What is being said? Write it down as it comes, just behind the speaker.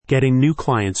getting new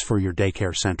clients for your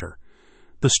daycare center.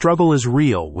 The struggle is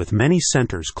real, with many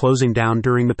centers closing down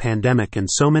during the pandemic and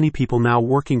so many people now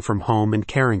working from home and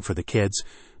caring for the kids.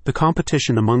 The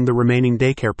competition among the remaining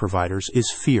daycare providers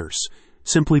is fierce.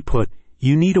 Simply put,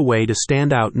 you need a way to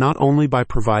stand out not only by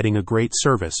providing a great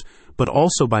service, but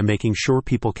also by making sure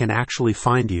people can actually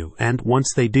find you, and once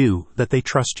they do, that they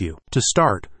trust you. To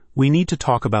start, we need to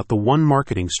talk about the one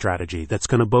marketing strategy that's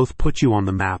going to both put you on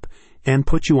the map and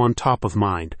put you on top of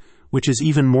mind, which is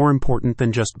even more important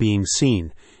than just being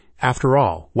seen. After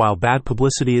all, while bad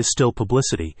publicity is still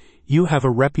publicity, you have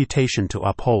a reputation to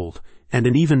uphold, and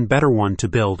an even better one to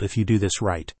build if you do this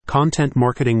right. Content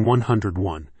Marketing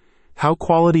 101. How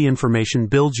quality information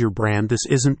builds your brand. This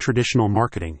isn't traditional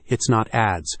marketing, it's not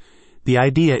ads. The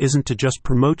idea isn't to just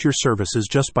promote your services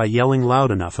just by yelling loud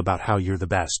enough about how you're the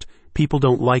best. People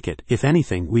don't like it. If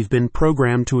anything, we've been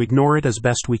programmed to ignore it as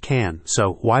best we can,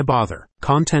 so why bother?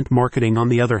 Content marketing, on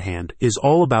the other hand, is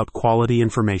all about quality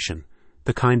information,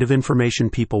 the kind of information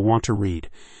people want to read.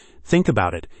 Think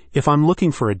about it. If I'm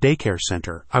looking for a daycare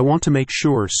center, I want to make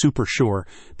sure, super sure,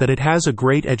 that it has a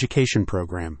great education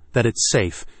program, that it's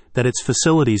safe, that its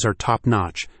facilities are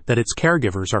top-notch, that its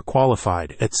caregivers are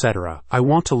qualified, etc. I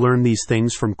want to learn these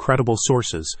things from credible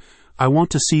sources. I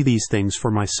want to see these things for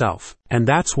myself. And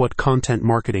that's what content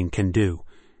marketing can do.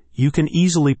 You can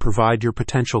easily provide your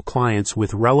potential clients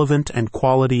with relevant and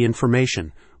quality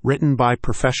information, written by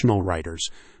professional writers,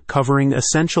 covering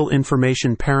essential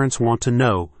information parents want to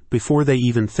know before they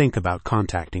even think about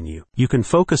contacting you. You can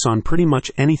focus on pretty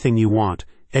much anything you want: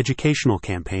 educational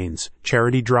campaigns,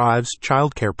 charity drives,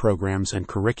 childcare programs and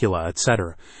curricula,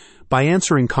 etc. By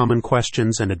answering common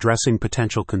questions and addressing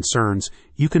potential concerns,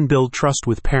 you can build trust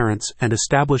with parents and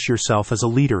establish yourself as a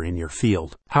leader in your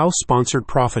field. How sponsored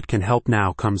profit can help.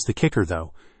 Now comes the kicker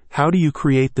though. How do you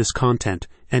create this content?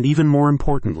 And even more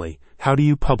importantly, how do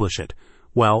you publish it?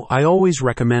 Well, I always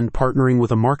recommend partnering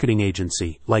with a marketing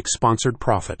agency like Sponsored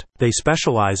Profit. They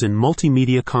specialize in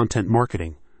multimedia content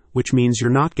marketing, which means you're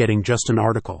not getting just an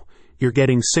article. You're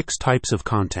getting 6 types of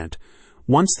content.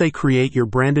 Once they create your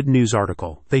branded news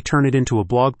article, they turn it into a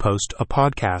blog post, a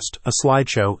podcast, a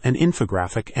slideshow, an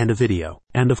infographic, and a video.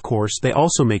 And of course, they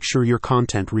also make sure your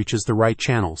content reaches the right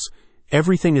channels.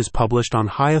 Everything is published on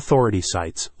high authority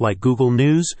sites like Google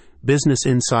News, Business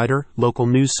Insider, local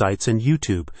news sites, and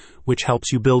YouTube, which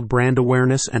helps you build brand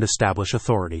awareness and establish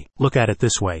authority. Look at it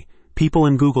this way. People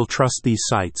in Google trust these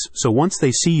sites, so once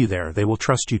they see you there, they will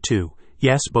trust you too.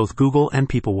 Yes, both Google and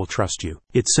people will trust you.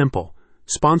 It's simple.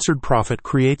 Sponsored Profit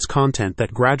creates content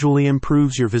that gradually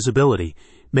improves your visibility,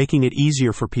 making it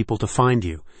easier for people to find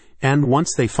you. And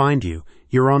once they find you,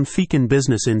 you're on Fekin,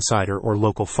 Business Insider, or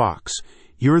local Fox.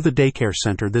 You're the daycare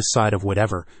center this side of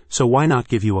whatever, so why not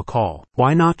give you a call?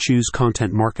 Why not choose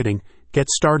content marketing? Get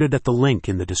started at the link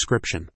in the description.